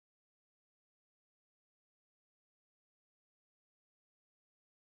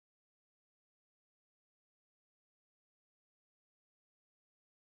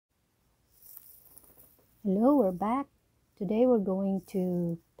Hello, we're back. Today we're going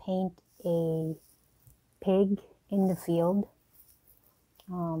to paint a pig in the field,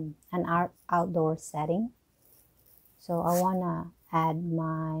 an outdoor setting. So I want to add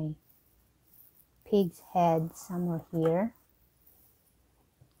my pig's head somewhere here.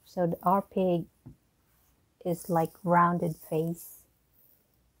 So our pig is like rounded face,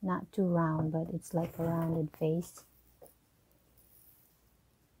 not too round, but it's like a rounded face.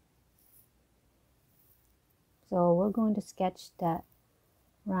 So we're going to sketch that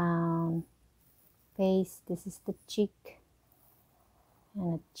round face. This is the cheek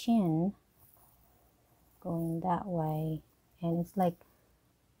and a chin going that way, and it's like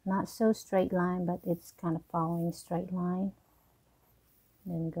not so straight line, but it's kind of following straight line,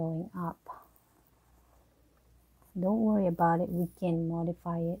 then going up. Don't worry about it, we can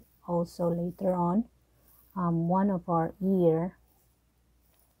modify it also later on. One of our ear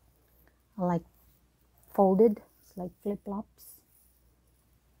are like folded, it's like flip-flops,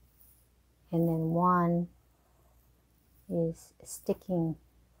 and then one is sticking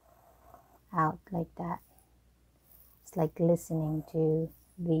out like that. It's like listening to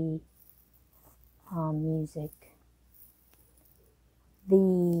the music.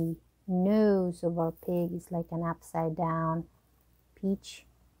 The nose of our pig is like an upside down peach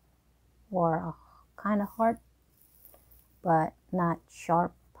or a kind of heart, but not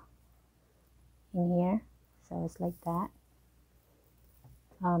sharp in here, so it's like that.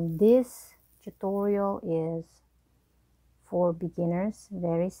 This tutorial is for beginners,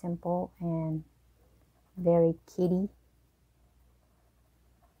 very simple and very kiddie.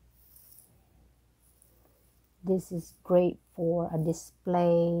 This is great for a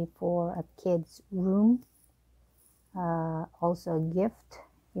display for a kid's room. Also a gift.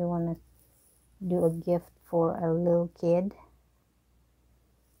 You want to do a gift for a little kid.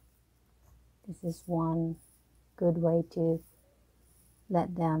 This is one good way to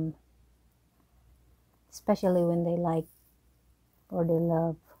let them, especially when they like or they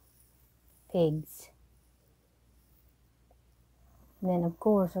love pigs. And then of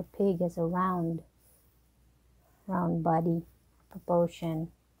course a pig has a round body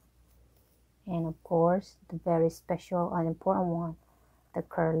proportion, and of course the very special and important one, the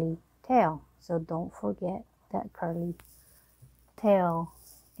curly tail. So don't forget that curly tail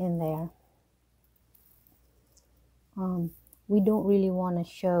in there. We don't really want to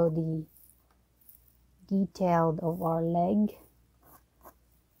show the detailed of our leg.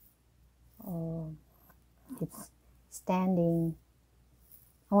 It's standing.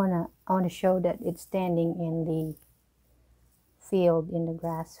 I wanna show that it's standing in the field, in the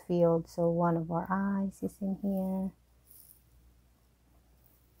grass field. So one of our eyes is in here,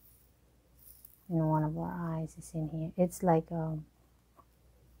 and one of our eyes is in here. It's like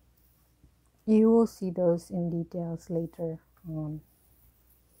you will see those in details later on.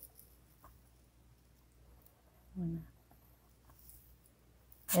 And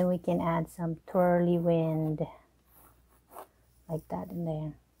we can add some twirly wind like that in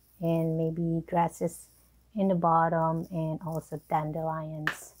there, and maybe grasses in the bottom, and also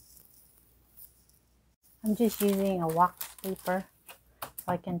dandelions. I'm just using a wax paper so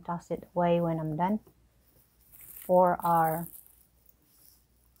I can toss it away when I'm done. For our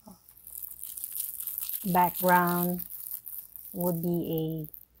background would be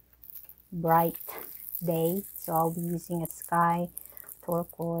a bright day, so I'll be using a sky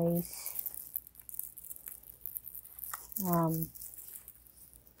turquoise.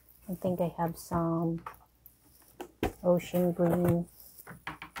 I think I have some ocean green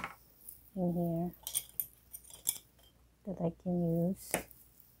in here that I can use.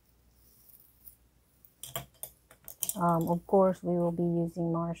 Of course, we will be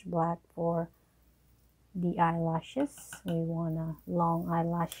using Marsh Black for the eyelashes. We want long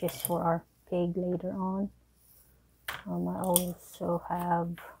eyelashes for our pig later on. I also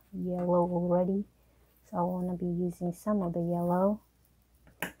have yellow already, so I want to be using some of the yellow.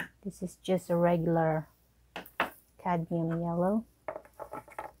 This is just a regular cadmium yellow.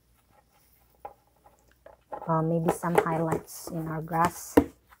 Maybe some highlights in our grass.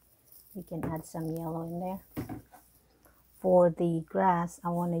 We can add some yellow in there. For the grass, I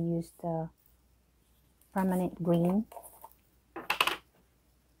want to use the permanent green.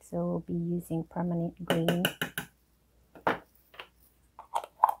 So we'll be using permanent green.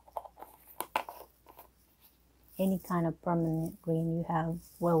 Any kind of permanent green you have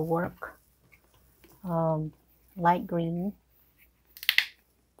will work. Light green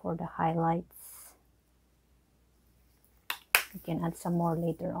for the highlights. You can add some more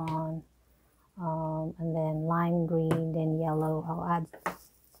later on. And then lime green, then yellow. I'll add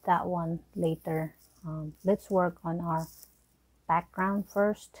that one later Let's work on our background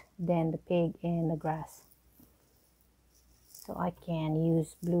first, then the pig and the grass. So I can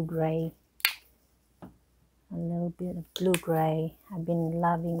use blue-gray, a little bit of blue-gray. I've been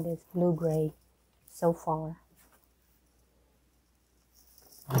loving this blue-gray so far.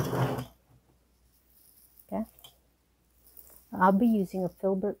 Okay, I'll be using a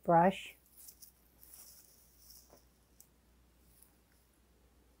filbert brush.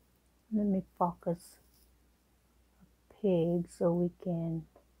 Let me focus a pig so we can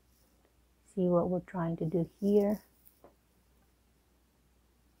see what we're trying to do here.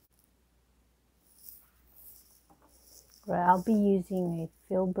 Right, I'll be using a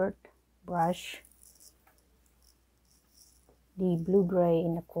filbert brush. The blue-gray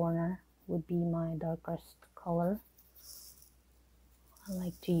in the corner would be my darkest color. I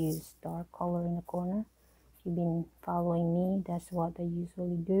like to use dark color in the corner. If you've been following me, that's what I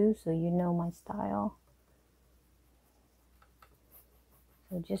usually do, so you know my style.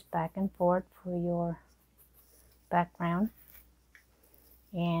 So just back and forth for your background,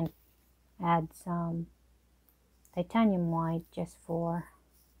 and add some titanium white just for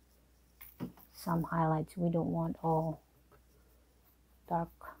some highlights. We don't want all dark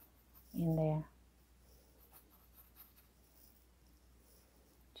in there,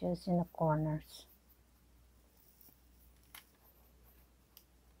 just in the corners.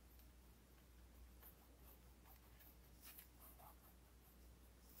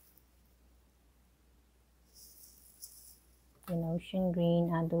 In ocean green,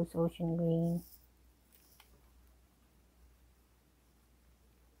 add those ocean green.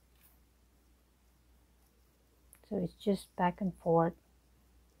 So it's just back and forth,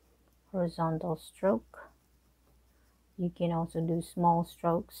 horizontal stroke. You can also do small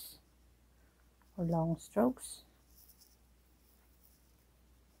strokes or long strokes.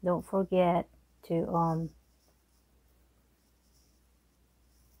 Don't forget to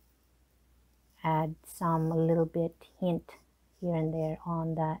add some, a little bit hint here and there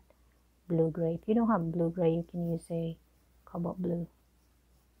on that blue-gray. If you don't have blue-gray, you can use a cobalt blue.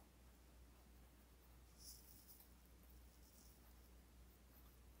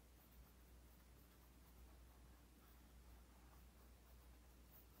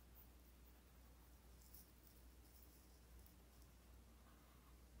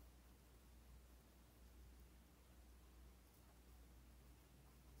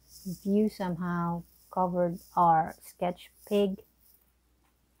 If you somehow covered our sketch pig,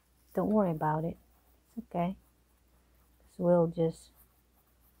 don't worry about it. It's okay. So we'll just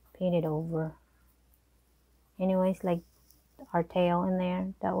paint it over. Anyways, like our tail in there,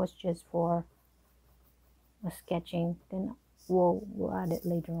 that was just for a sketching. Then we'll add it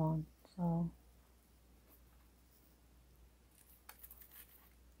later on. So,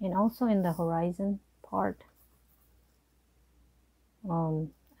 and also in the horizon part,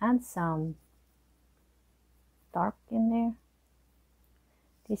 add some dark in there.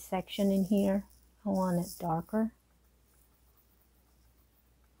 This section in here, I want it darker.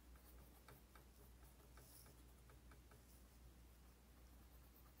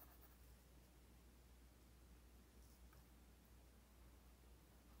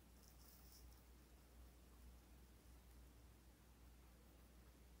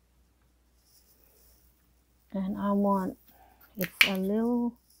 And I want, it's a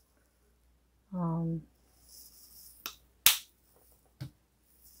little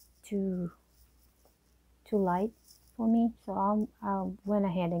too light for me, so I went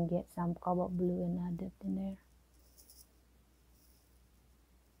ahead and get some cobalt blue and added it in there.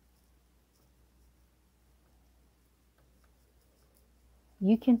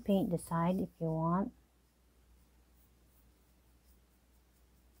 You can paint the side if you want.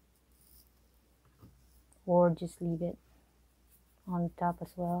 Or just leave it on top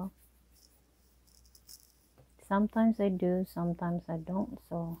as well. Sometimes I do, sometimes I don't,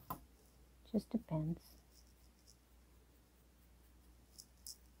 so just depends.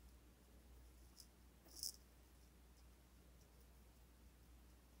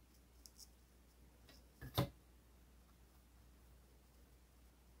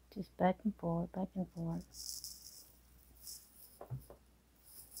 Just back and forth, back and forth.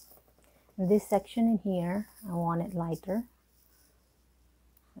 And this section in here, I want it lighter.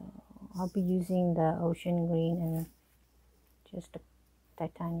 So I'll be using the ocean green and just a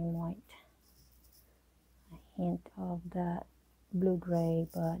titanium white. A hint of that blue-gray,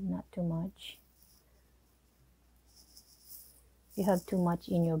 but not too much. If you have too much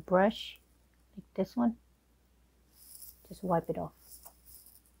in your brush, like this one, just wipe it off.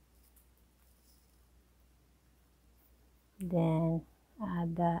 Then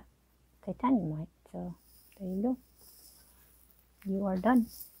add that titanium white. So there you go. You are done.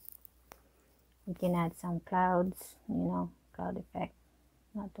 You can add some clouds, cloud effect,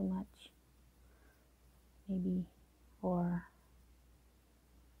 not too much, maybe, or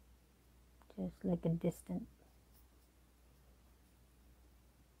just like a distant.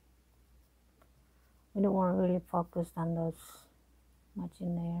 We don't want to really focus on those much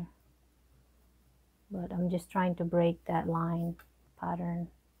in there, but I'm just trying to break that line pattern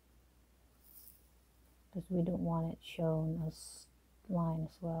because we don't want it shown as line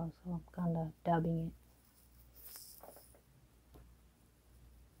as well, so I'm kind of dubbing it.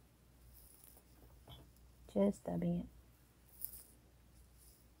 Just dubbing it.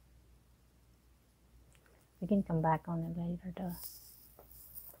 We can come back on it later though.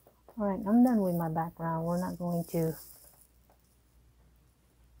 Alright, I'm done with my background. We're not going to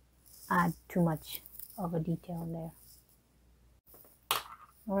add too much of a detail there.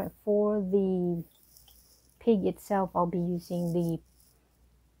 Alright, for the pig itself, I'll be using the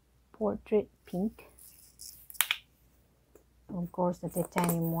portrait pink. Of course, the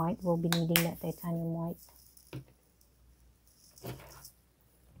titanium white. We'll be needing that titanium white.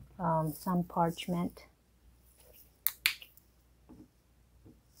 Some parchment.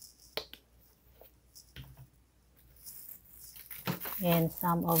 And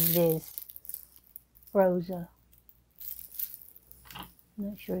some of this rosa. I'm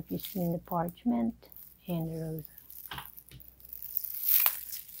not sure if you've seen the parchment and the rosa.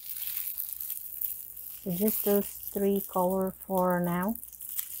 So just those 3 colors for now.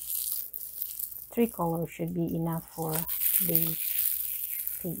 3 colors should be enough for the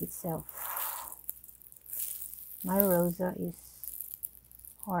pig itself. My rosa is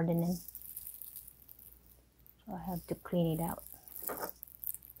hardening, so I have to clean it out.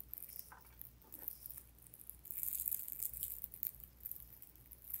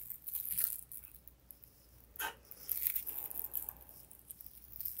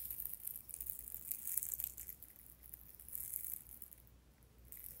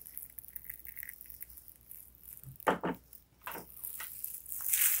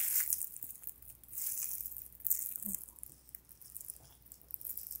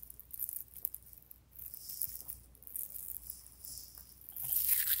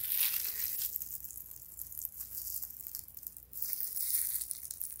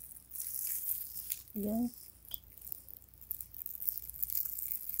 Yeah.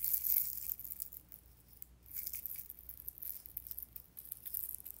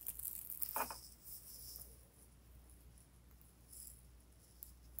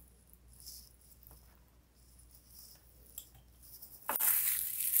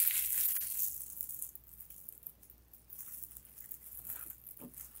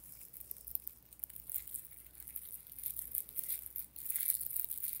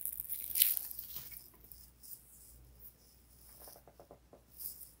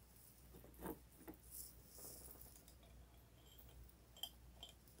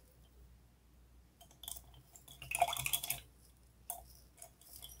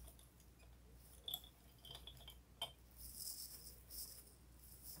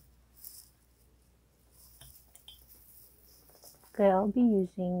 Okay, I'll be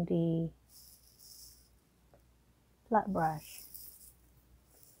using the flat brush.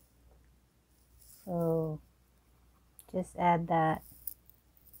 So just add that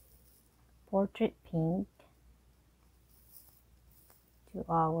portrait pink to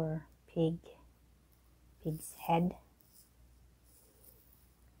our pig's head,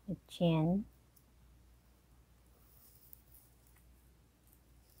 the chin,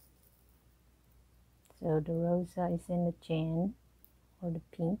 so the rosa is in the chin, or the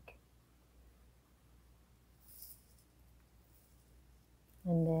pink,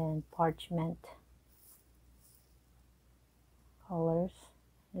 and then parchment colors,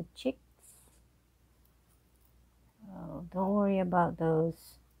 the cheeks. Oh, don't worry about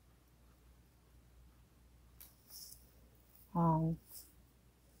those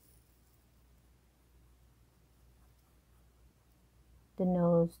the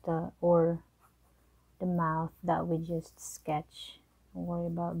nose, or the mouth that we just sketch. Don't worry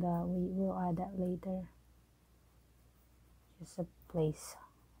about that. We will add that later. Just a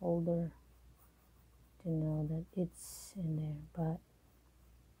placeholder to know that it's in there, but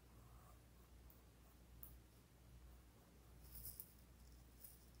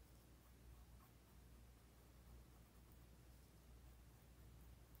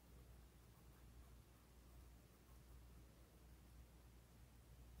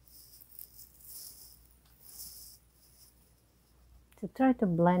to try to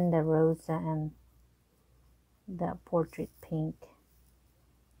blend the rosa and the portrait pink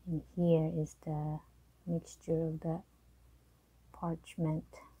And here is the mixture of the parchment.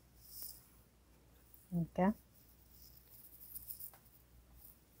 Okay.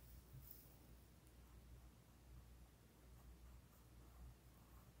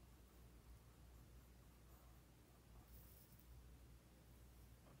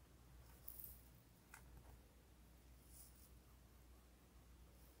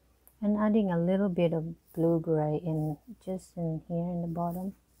 And adding a little bit of blue gray in just in here in the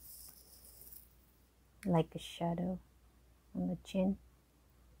bottom, like a shadow on the chin.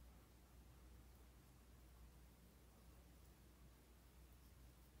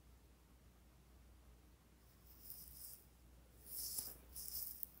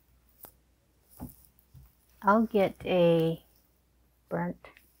 I'll get a burnt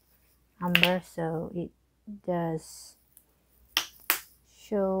umber so it does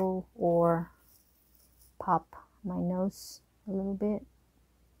show or pop my nose a little bit.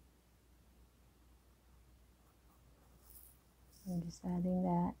 I'm just adding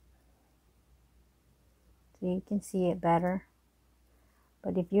that so you can see it better.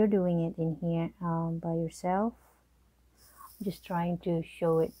 But if you're doing it in here by yourself, I'm just trying to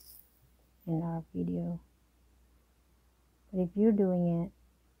show it in our video. But if you're doing it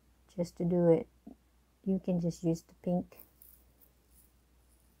just to do it, you can just use the pink.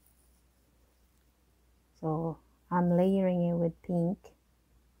 So I'm layering it with pink,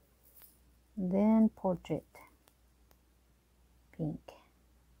 then portrait pink.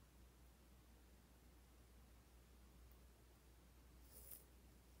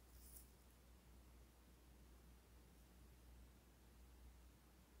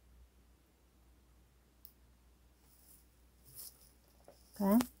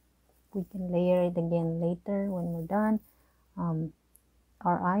 Okay, we can layer it again later when we're done.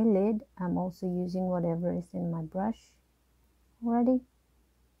 Our eyelid, I'm also using whatever is in my brush already.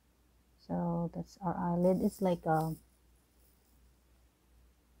 So that's our eyelid. It's like a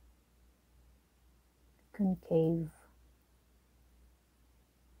concave.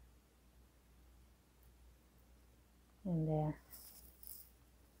 In there.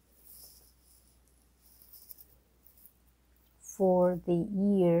 For the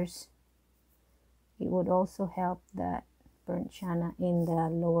ears, it would also help that burnt sienna in the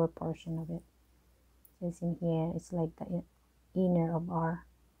lower portion of it. Just in here, it's like the inner of our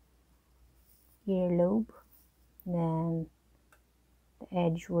earlobe. Then the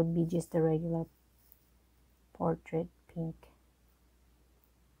edge would be just a regular portrait pink.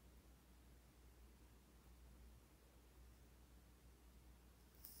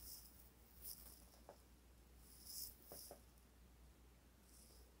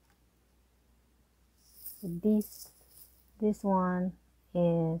 So this one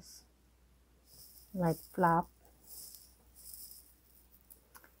is like flop.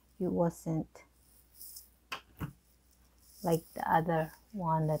 It wasn't like the other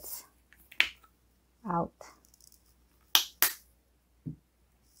one that's out.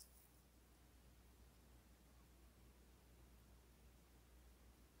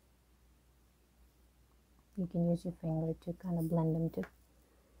 You can use your finger to kind of blend them too.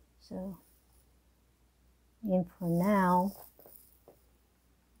 So, and for now,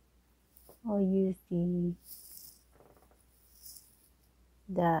 I'll use the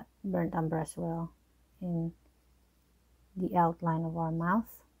burnt umber as well in the outline of our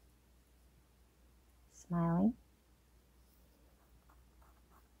mouth. Smiling.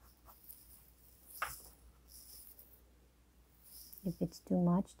 If it's too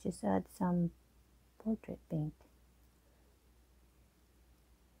much, just add some portrait paint.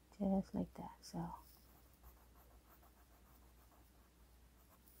 Just like that. So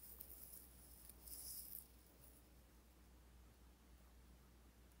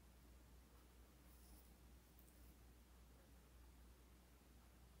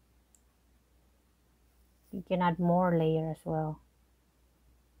you can add more layer as well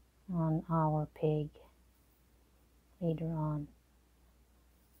on our pig later on.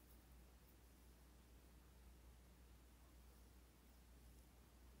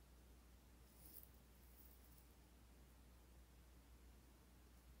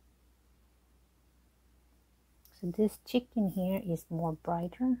 So this chicken here is more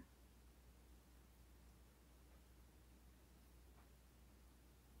brighter.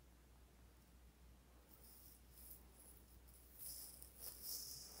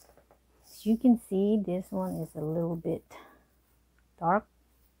 As you can see, this one is a little bit dark.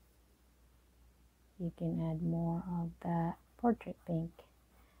 You can add more of that portrait pink.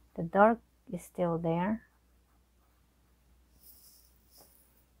 The dark is still there.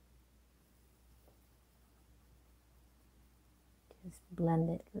 Just blend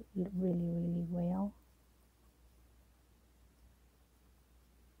it really well.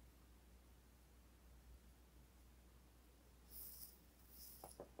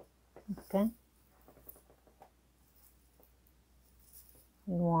 Okay.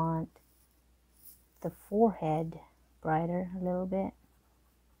 We want the forehead brighter a little bit.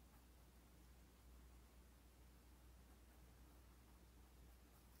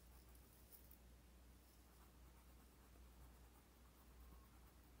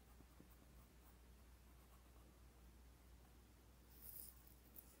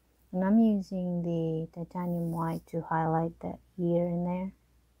 And I'm using the titanium white to highlight that ear in there.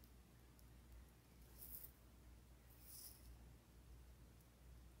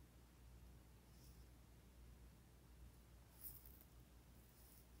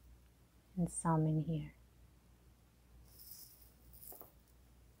 And some in here.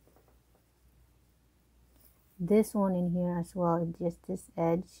 This one in here as well, just this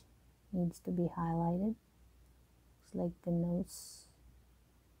edge needs to be highlighted. It's like the nose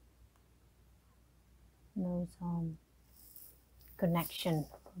connection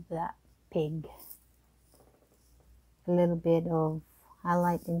of that pig. A little bit of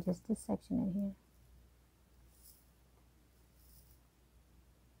highlight in just this section in here.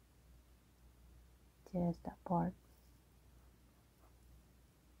 Just that part.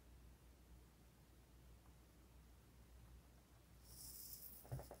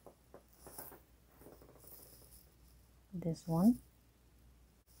 This one.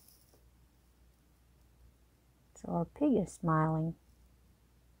 So our pig is smiling.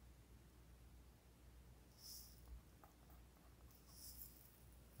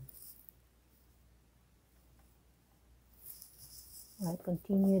 I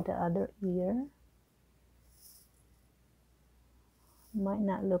continue the other ear. Might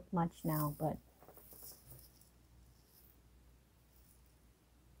not look much now, but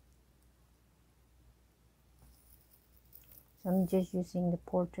so I'm just using the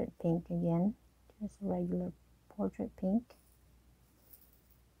portrait pink again, just regular portrait pink.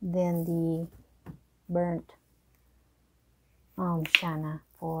 Then the burnt sienna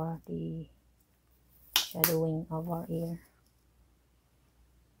for the shadowing of our ear.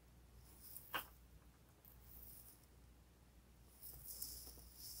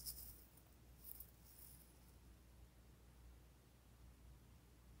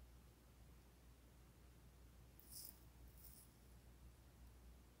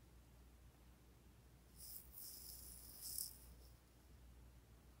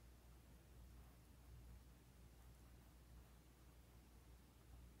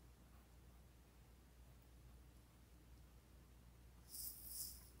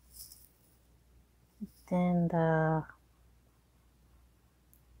 Then the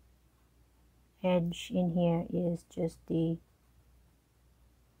edge in here is just the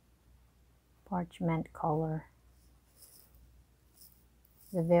parchment color.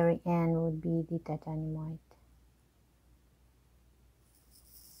 The very end would be the titanium white.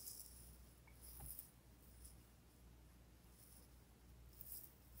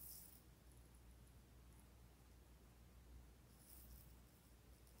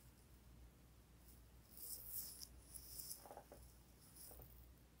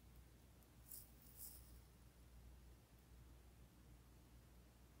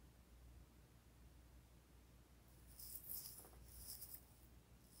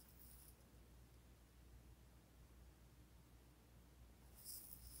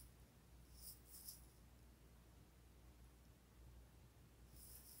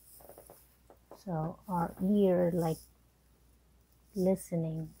 So our ear like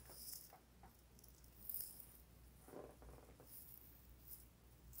listening.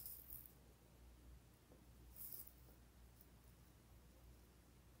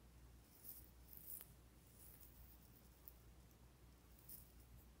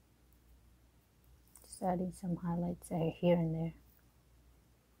 Just adding some highlights here and there.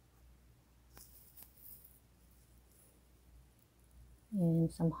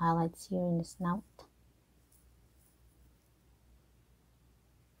 And some highlights here in the snout.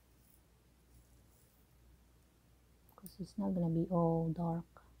 Because it's not going to be all dark.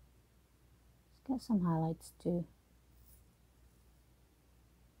 Let's get some highlights too.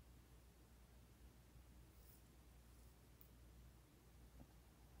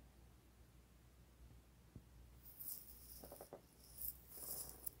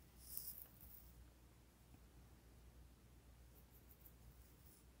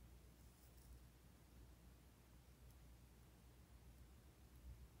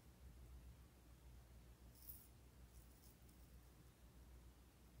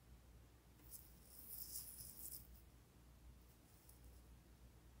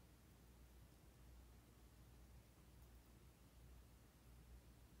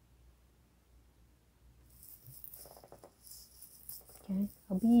 Okay,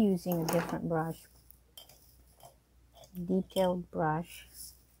 I'll be using a different brush, detailed brush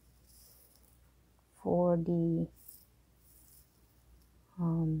for the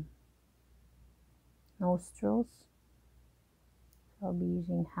nostrils. So I'll be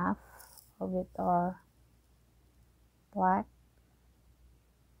using half of it are black,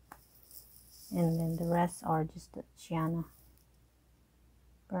 and then the rest are just the sienna,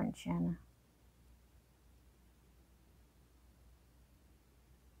 burnt sienna.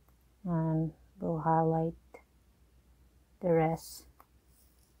 And we'll highlight the rest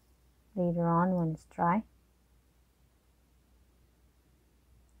later on when it's dry.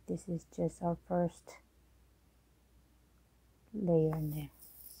 This is just our first layer in there.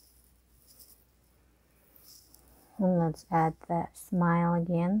 And let's add that smile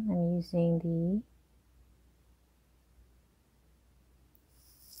again. I'm using the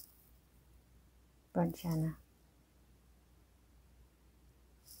burnt sienna.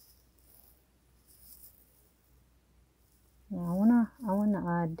 Now I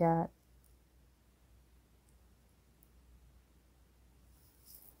wanna add that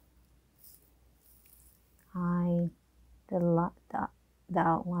eye, the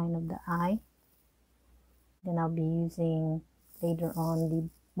outline of the eye. Then I'll be using later on the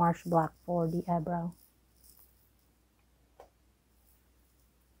marsh black for the eyebrow.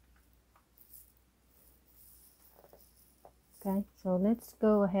 Okay, so let's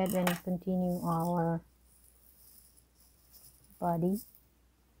go ahead and continue our body.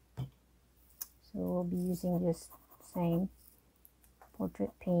 So we'll be using just same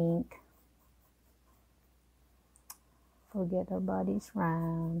portrait pink. Forget our body's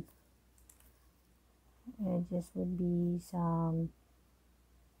round. It just would be some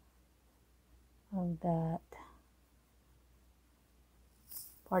of that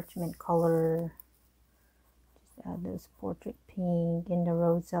parchment color. Just add those portrait pink and the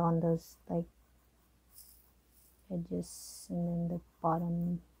rosa on those like edges, and then the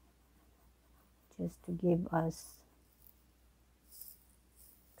bottom, just to give us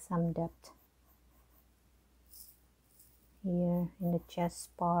some depth. Here in the chest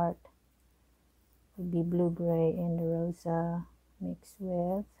part would be blue gray and the rosa mixed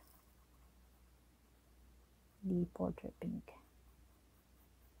with the portrait pink.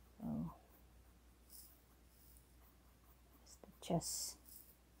 So just the chest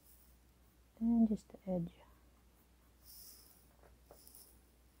and just the edge.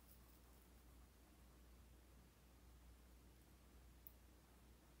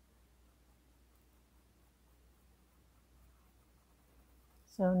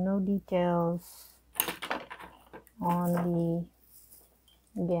 So no details on the,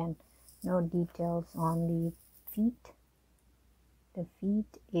 again, no details on the feet. The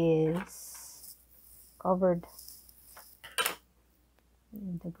feet is covered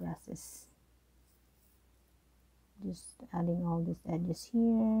with the grasses. Just adding all these edges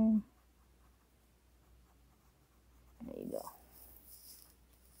here. There you go.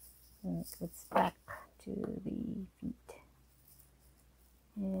 And it's back to the feet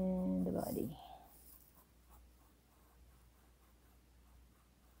and the body.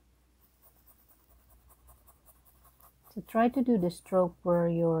 So try to do the stroke where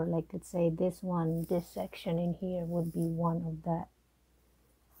you're, like, let's say this one, this section in here would be one of that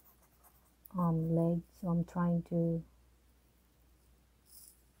leg. So I'm trying to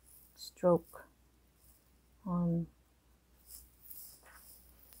stroke on,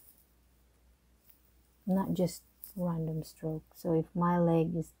 not just random stroke. So if my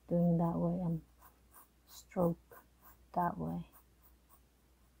leg is doing that way, I'm stroke that way.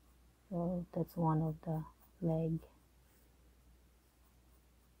 So that's one of the leg.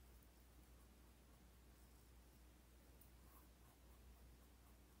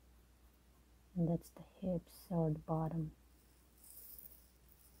 And that's the hips or the bottom.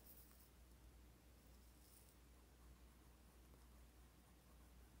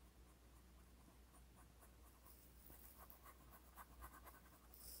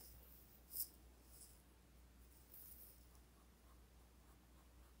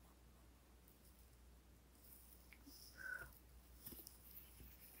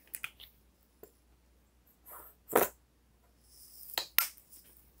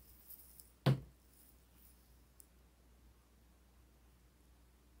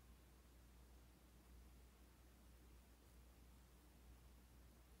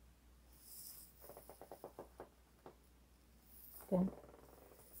 Okay.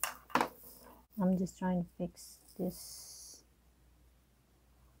 I'm just trying to fix this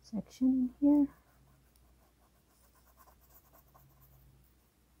section in here.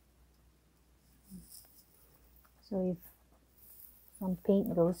 So if some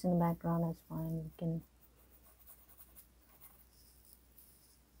paint goes in the background, that's fine. You can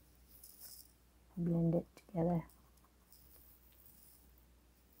blend it together.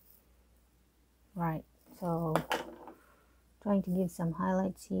 Right, so trying to give some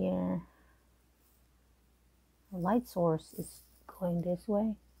highlights here. The light source is going this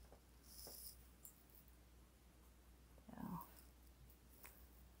way. So,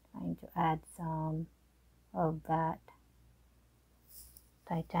 trying to add some of that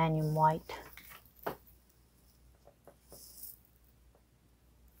titanium white.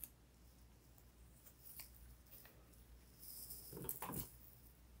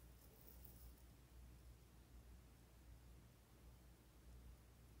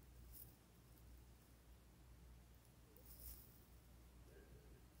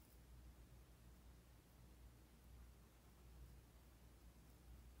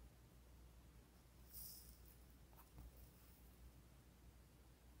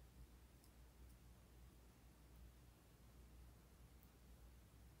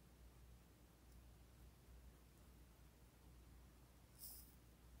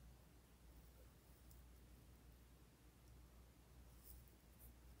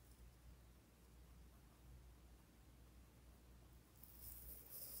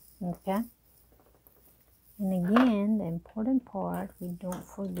 Okay, and again, the important part, we don't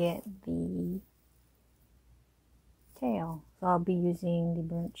forget the tail. So I'll be using the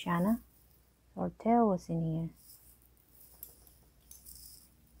burnt sienna. Our tail was in here.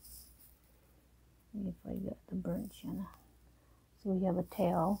 If I got the burnt sienna. So we have a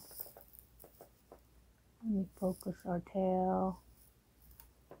tail. Let me focus our tail.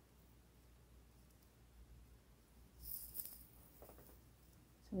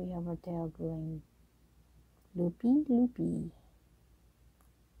 So we have our tail going loopy, loopy.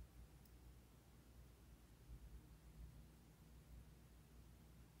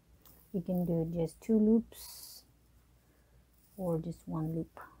 You can do just 2 loops or just 1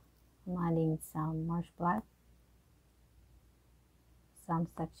 loop. I'm adding some marsh black, some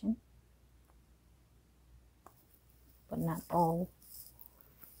section, but not all,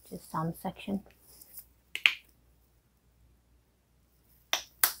 just some section.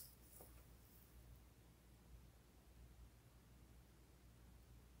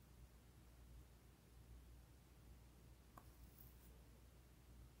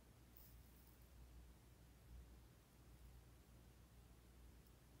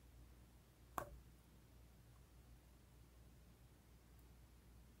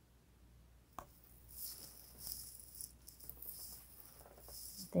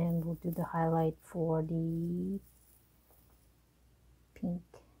 Then we'll do the highlight for the pink.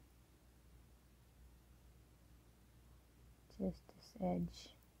 Just this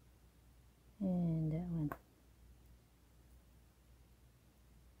edge and that one.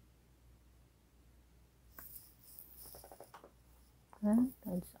 Okay,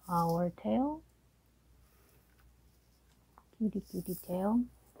 that's our tail. Cutie cutie tail.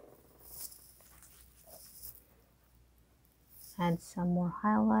 Add some more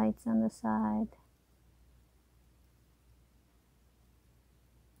highlights on the side.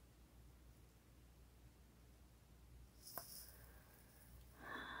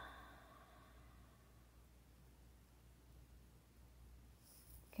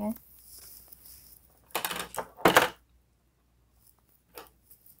 Okay.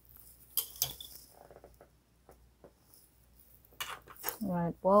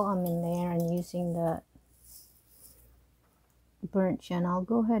 Alright, while I'm in there and using the burnt sienna, I'll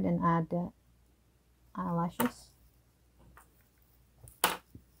go ahead and add the eyelashes.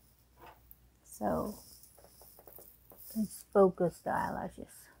 So let's focus the eyelashes.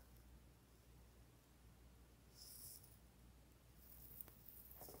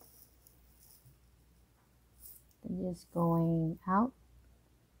 They're just going out.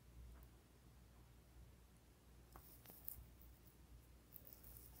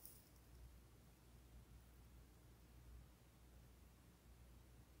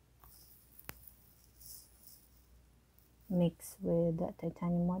 Mix with that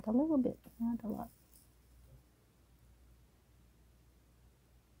titanium white a little bit, not a lot.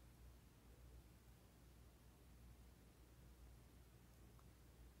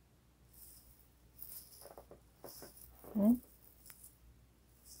 Okay.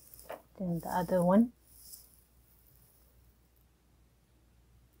 Then the other one.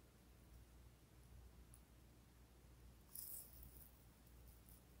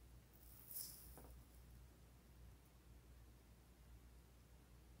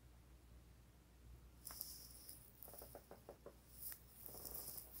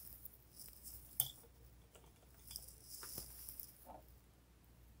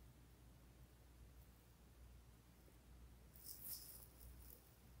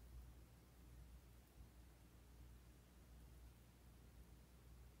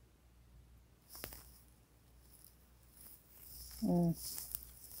 So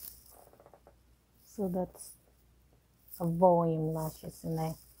that's a volume lashes,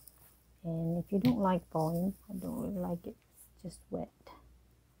 and if you don't like volume, I don't really like it, it's just wet.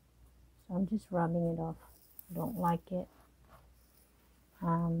 So I'm just rubbing it off. I don't like it.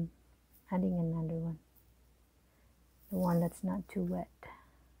 Adding another one, the one that's not too wet.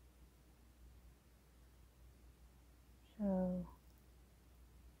 So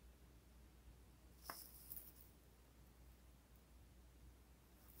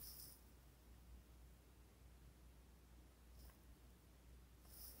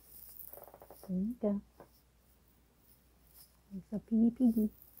there you go. It's a piggy.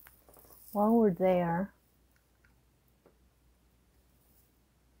 While we're there,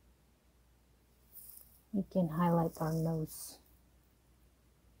 we can highlight our nose.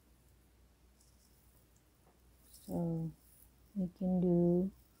 So we can do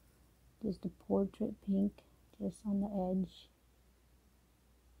just a portrait pink just on the edge.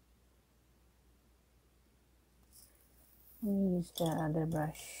 Let me use the other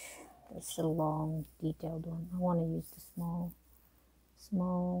brush. It's a long, detailed one. I want to use the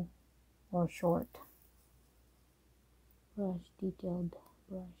small or short brush, detailed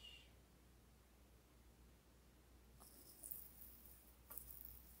brush.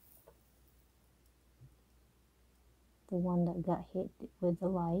 The one that got hit with the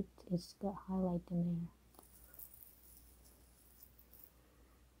light, it's got highlight in there.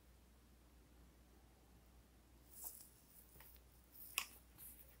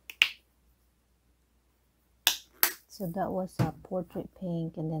 So that was a portrait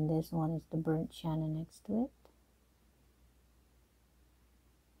pink, and then this one is the burnt sienna next to it.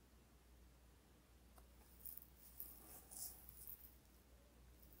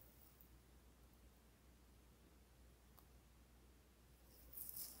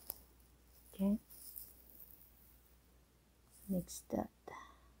 Okay, mix that.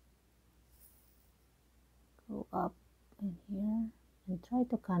 Go up in here and try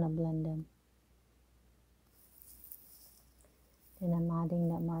to kind of blend them. Then I'm adding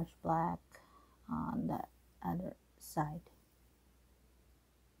that marsh black on that other side.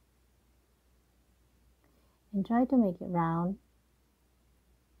 And try to make it round,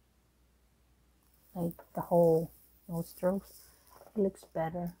 like the whole nostrils. It looks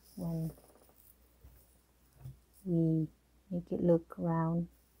better when we make it look round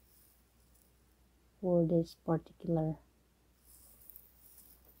for this particular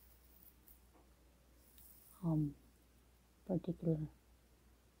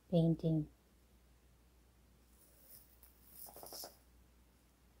painting.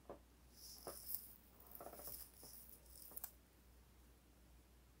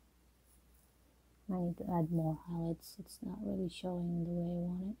 I need to add more highlights. It's not really showing the way I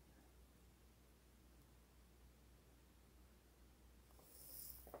want it.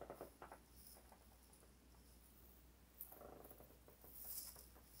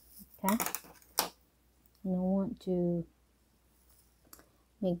 Okay. And I want to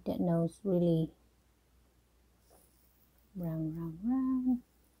make that nose really round.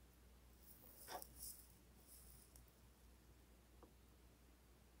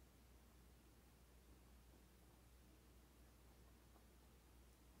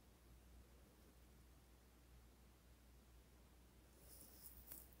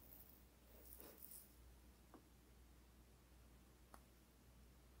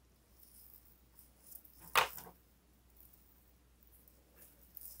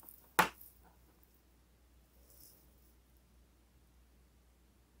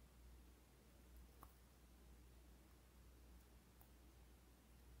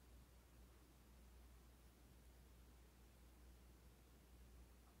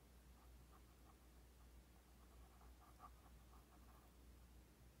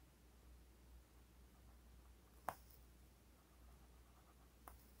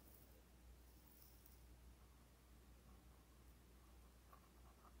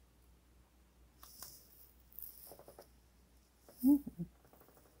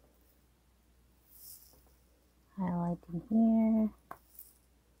 Highlighting here.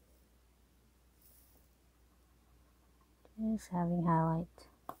 Just having highlight.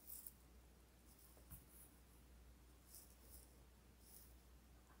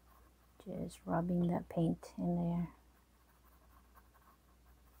 Just rubbing that paint in there.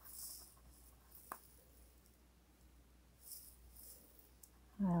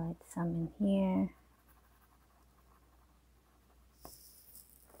 Highlight some in here.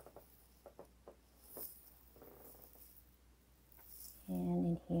 And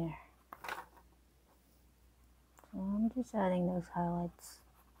in here. So I'm just adding those highlights.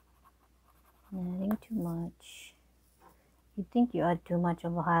 Not adding too much. you think you add too much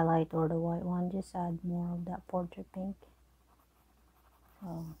of a highlight or the white one, just add more of that portrait pink.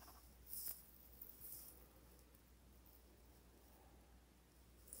 So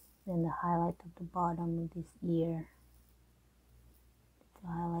then the highlight of the bottom of this ear, to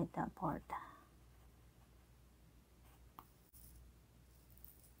highlight that part.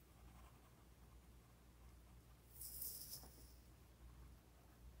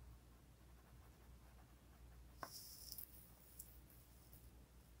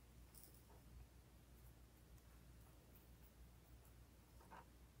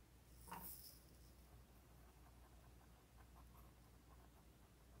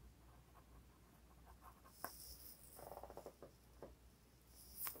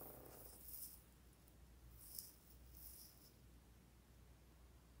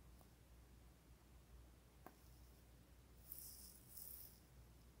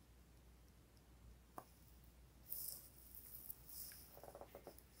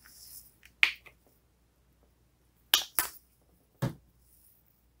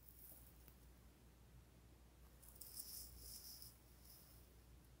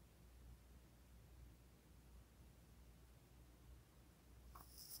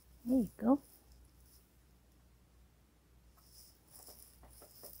 There you go.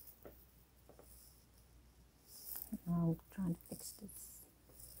 I'm trying to fix this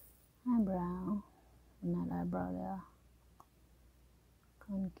eyebrow. Not eyebrow, the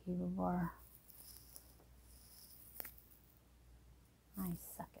concave of our eye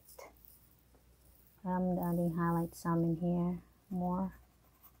socket. I'm adding highlight some in here more.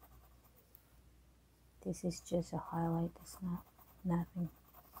 This is just a highlight, it's not nothing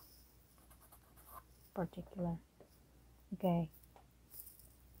particular. Okay.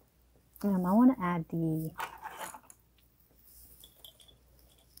 I want to add the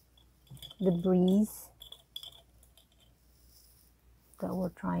breeze that we're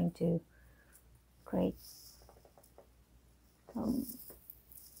trying to create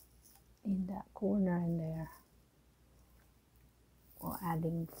in that corner in there. We're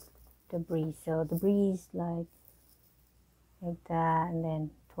adding the breeze. So the breeze like that, and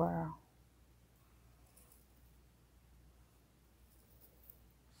then twirl.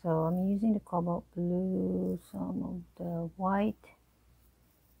 So I'm using the cobalt blue, some of the white,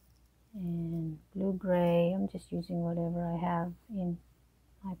 and blue gray. I'm just using whatever I have in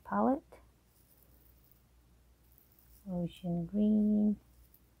my palette. Ocean green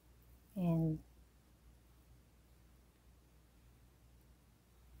and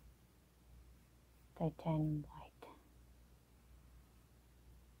titanium white.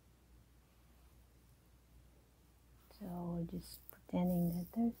 So we're just pretending that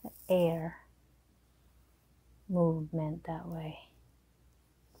there's an air movement that way.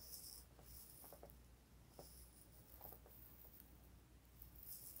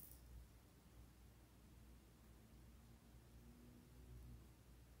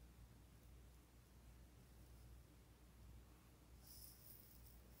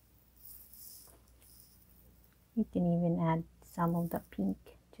 You can even add some of the pink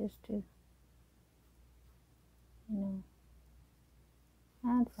just to,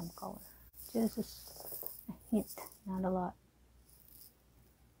 add some color. Just a hint, not a lot.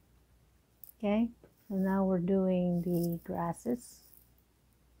 Okay, so now we're doing the grasses.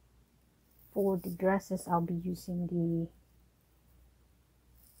 For the grasses, I'll be using the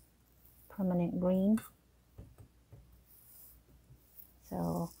permanent green.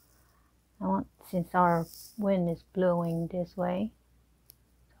 So I want, since our wind is blowing this way,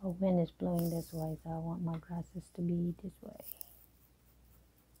 so wind is blowing this way, so I want my grasses to be this way.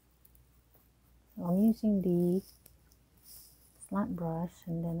 So I'm using the slant brush,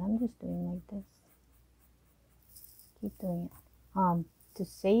 and then I'm just doing like this. Keep doing it. To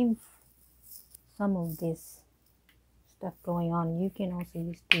save some of this stuff going on, you can also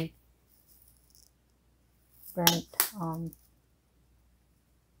use the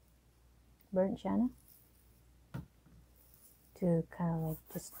burnt sienna to kind of like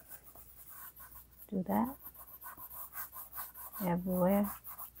just do that everywhere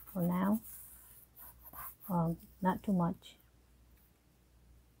for now. Not too much,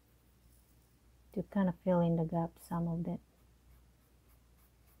 to kind of fill in the gap some of it.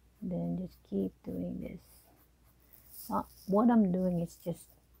 Then just keep doing this. What I'm doing is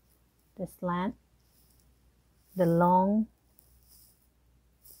just the slant, the long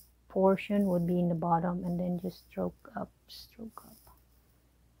portion would be in the bottom, and then just stroke up, stroke up,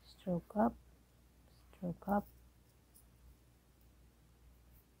 stroke up, stroke up.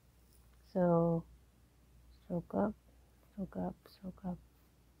 So stroke up, stroke up, stroke up.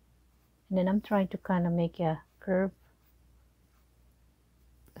 And then I'm trying to kind of make a curve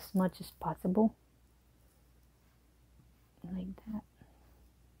as much as possible, like that,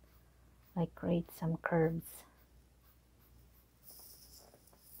 like create some curves.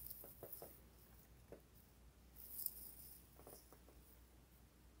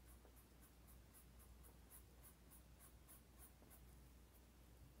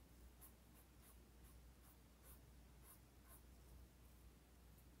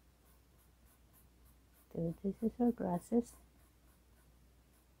 So this is our grasses.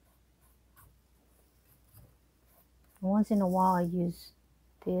 Once in a while I use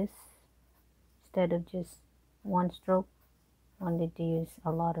this instead of just one stroke. I wanted to use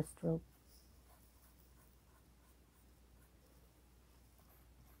a lot of stroke.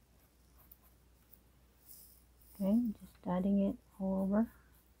 Okay, just adding it all over.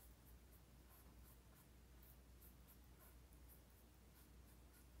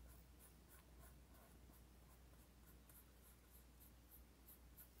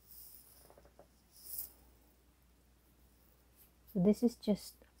 So this is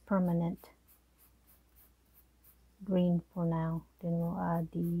just permanent green for now. Then we'll add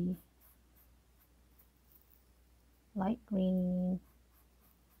the light green,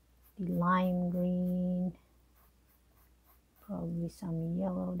 the lime green, probably some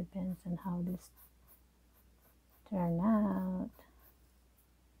yellow, depends on how this turn out.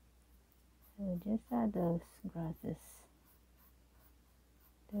 So just add those grasses,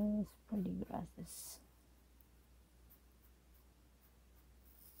 those pretty grasses.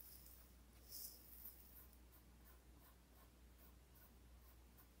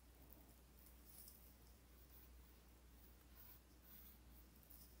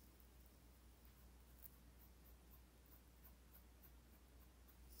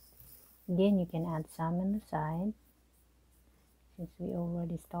 Again, you can add some on the side. Since we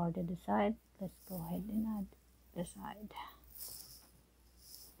already started the side, let's go ahead and add the side.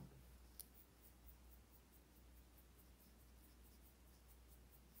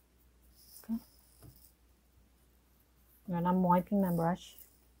 Okay. And I'm wiping my brush,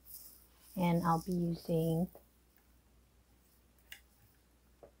 and I'll be using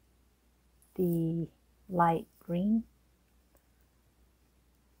the light green.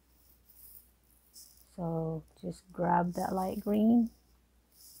 So just grab that light green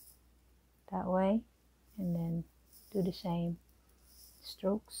that way, and then do the same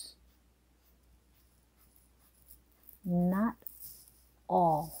strokes. Not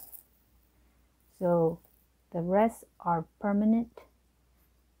all. So the rest are permanent,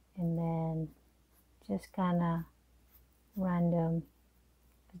 and then just kind of random.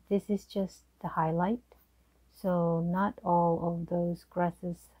 This is just the highlight. So not all of those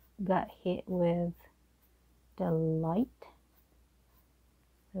grasses got hit with the light,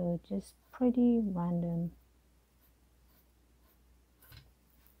 so just pretty random.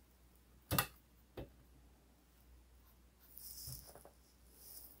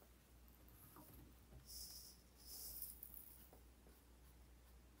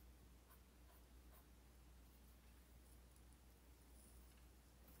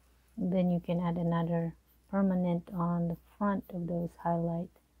 Then you can add another permanent on the front of those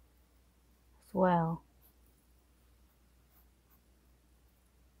highlights as well.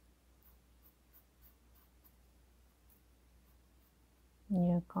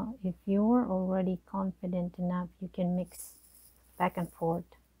 If you're already confident enough, you can mix back and forth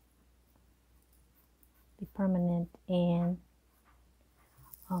the permanent, and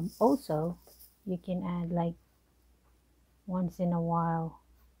also you can add like once in a while,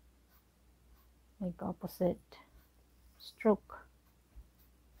 like opposite stroke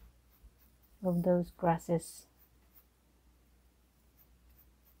of those grasses.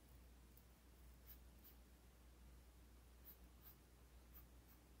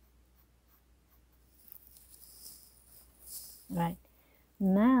 Right,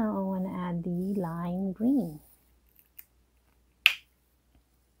 now I want to add the lime green.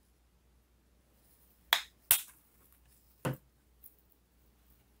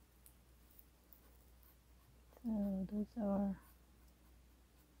 So those are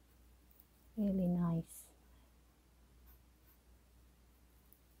really nice,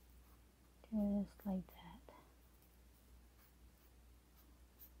 just like that.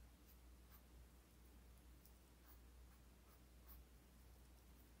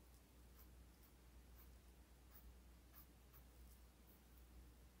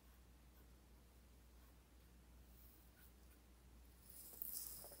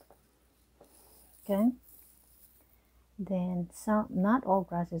 Okay, then some, not all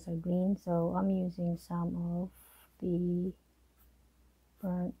grasses are green, so I'm using some of the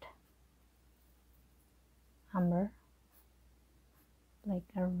burnt umber like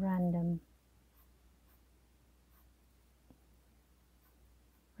a random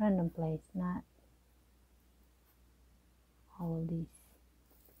place, not all of these.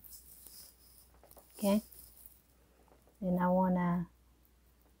 Okay, then I want to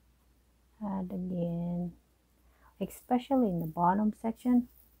add again, especially in the bottom section.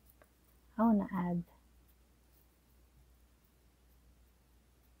 I want to add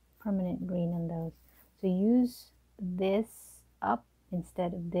permanent green on those. So use this up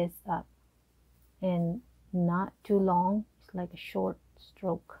instead of this up, and not too long. It's like a short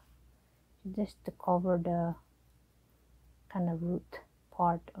stroke, just to cover the kind of root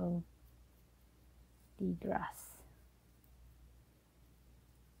part of the grass,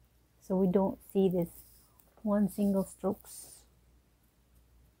 so we don't see this one single strokes.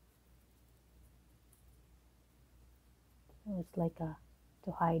 So it's like a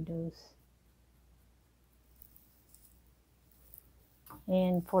to hide those.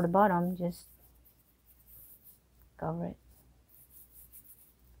 And for the bottom, just cover it,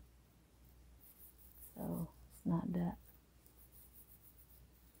 so it's not that.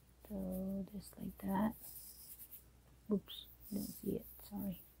 So just like that. Oops, didn't see it,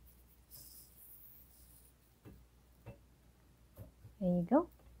 sorry. There you go.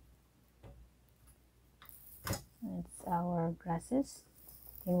 That's our grasses.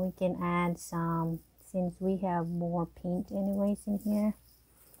 And we can add some, since we have more paint anyways in here.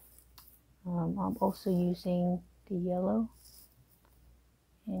 I'm also using the yellow,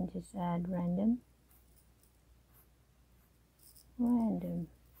 and just add random,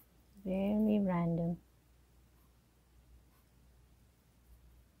 very random.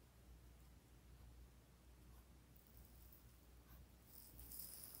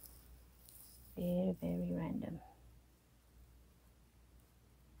 Very random.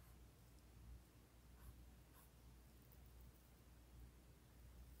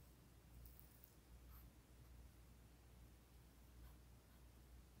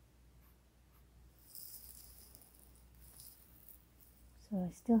 So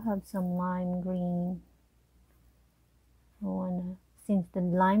I still have some lime green. I wanna, since the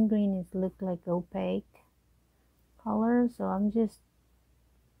lime green is look like opaque color, so I'm just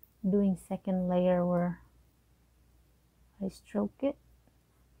doing second layer where I stroke it.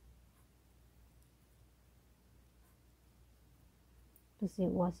 Because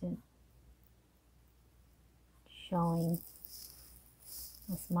it wasn't showing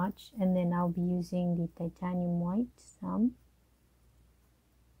as much. And then I'll be using the titanium white, some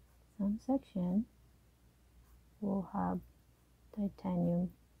section will have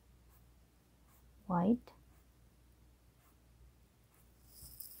titanium white.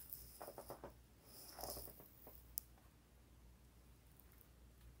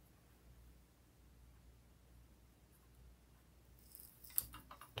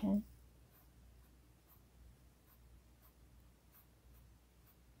 Okay.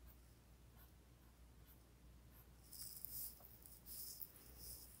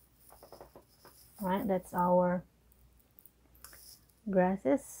 All right, that's our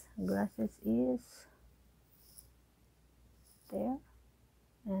grasses. Grasses is there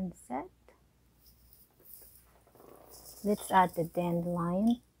and set. Let's add the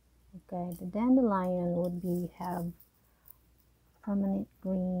dandelion. Okay, the dandelion would be have permanent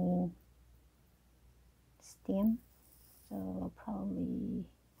green stem. So probably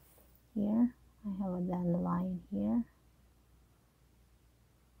here, I have a dandelion here.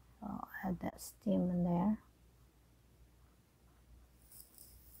 So I'll add that stem in there.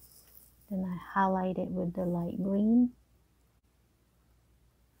 Then I highlight it with the light green.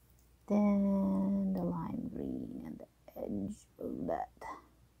 Then the lime green and the edge of that.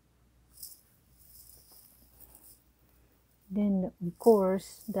 Then of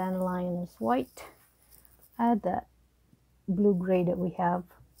course, dandelion is white. Add that blue gray that we have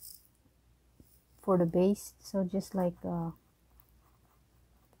for the base. So just like what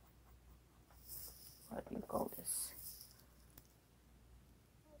do you call this?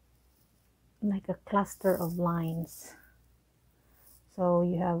 Like a cluster of lines. So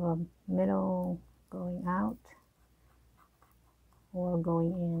you have a middle going out or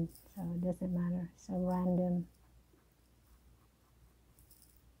going in, so it doesn't matter. It's a random,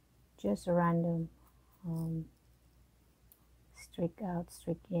 just a random streak out,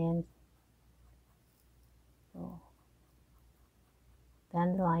 streak in. So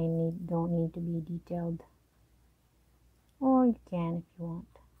dandelion don't need to be detailed, or you can if you want.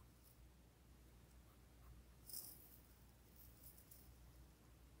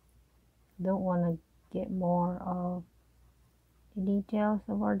 Don't want to get more of the details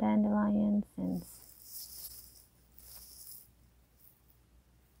of our dandelion, since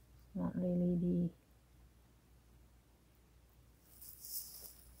not really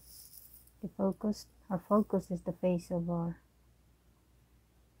the focus. Our focus is the face of our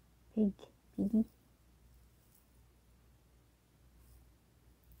piggy.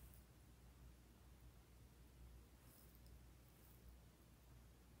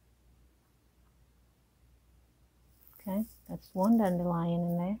 Okay, that's one dandelion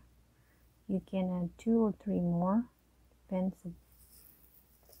in there. You can add 2 or 3 more, depends on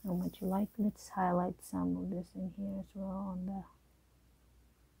how much you like. Let's highlight some of this in here as well on the.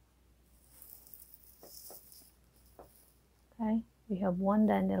 Okay, we have 1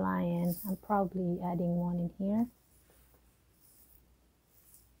 dandelion. I'm probably adding 1 in here.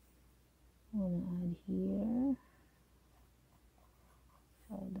 I'm gonna add here.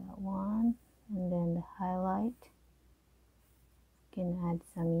 So that one, and then the highlight. You can add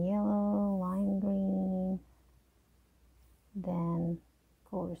some yellow, lime green, then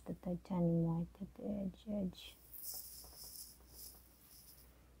of course the titanium white at the edge.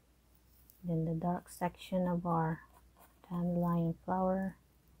 Then the dark section of our dandelion flower,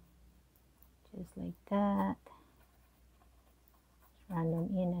 just like that. Just run them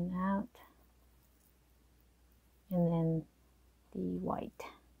in and out, and then the white,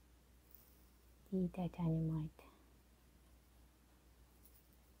 the titanium white.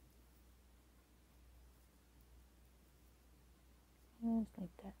 Just like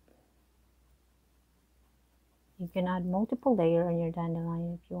that. You can add multiple layers on your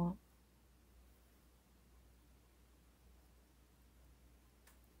dandelion if you want.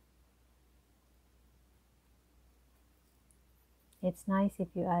 It's nice if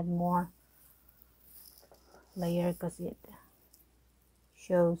you add more layer because it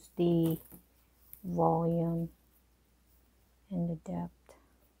shows the volume and the depth.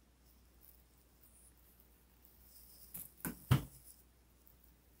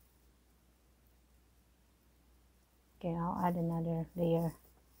 Okay, I'll add another layer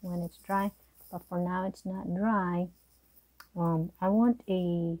when it's dry, but for now it's not dry. I want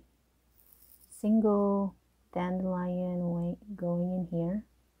a single dandelion going in here,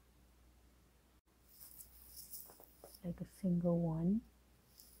 like a single one,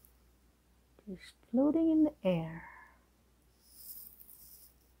 just floating in the air.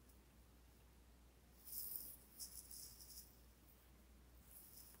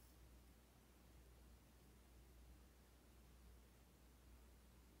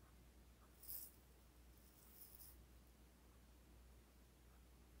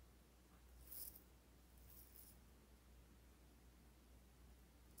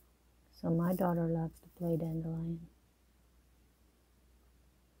 So my daughter loves to play dandelion.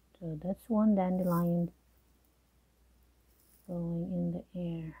 So that's 1 dandelion going in the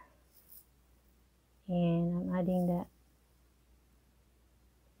air. And I'm adding that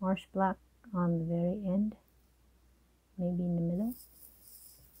marsh black on the very end, maybe in the middle.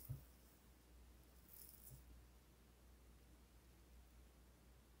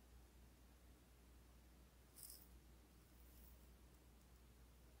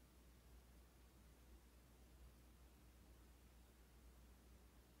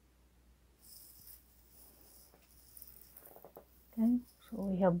 Okay, so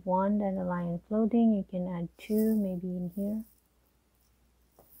we have 1 dandelion floating. You can add 2 maybe in here.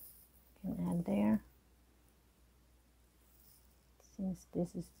 You can add there. Since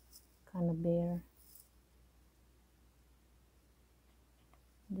this is kind of bare,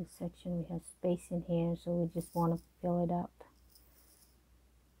 this section we have space in here, so we just want to fill it up.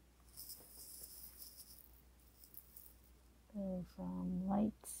 Go from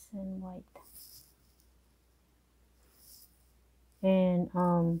lights and white.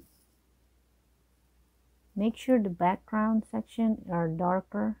 And make sure the background section are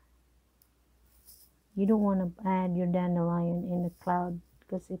darker. You don't want to add your dandelion in the cloud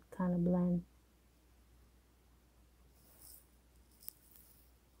because it kind of blends.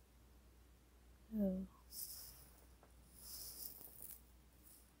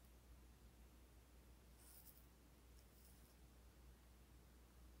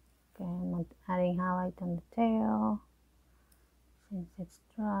 So okay, I'm adding highlight on the tail since it's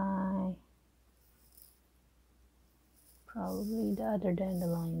dry. Probably the other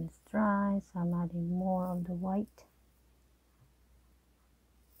dandelion is dry, so I'm adding more of the white.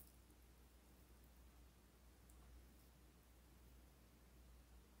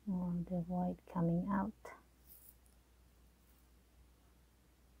 More of the white coming out.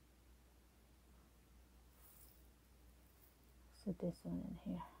 So this one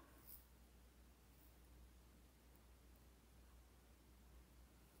in here.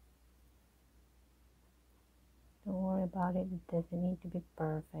 Don't worry about it. It doesn't need to be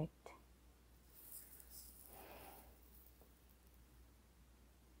perfect.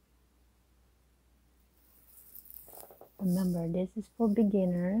 Remember, this is for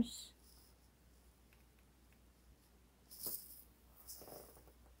beginners.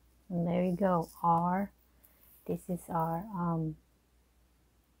 And there you go. This is our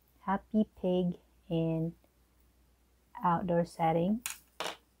happy pig in outdoor setting.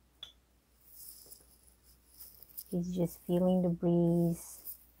 He's just feeling the breeze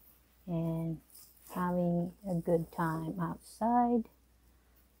and having a good time outside.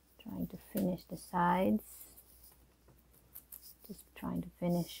 Trying to finish the sides. Just trying to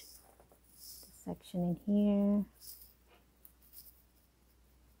finish the section in here.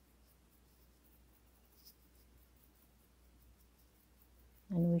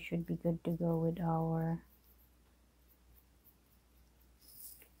 And we should be good to go with our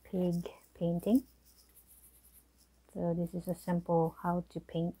pig painting. So this is a simple how to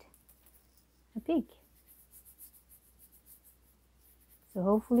paint a pig. So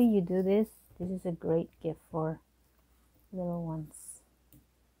hopefully you do this. This is a great gift for little ones.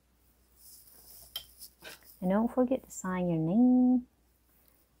 And don't forget to sign your name.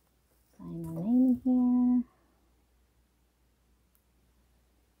 Sign my name in here.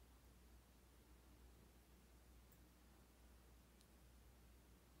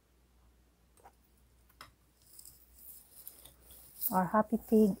 Our happy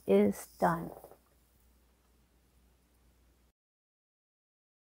pig is done.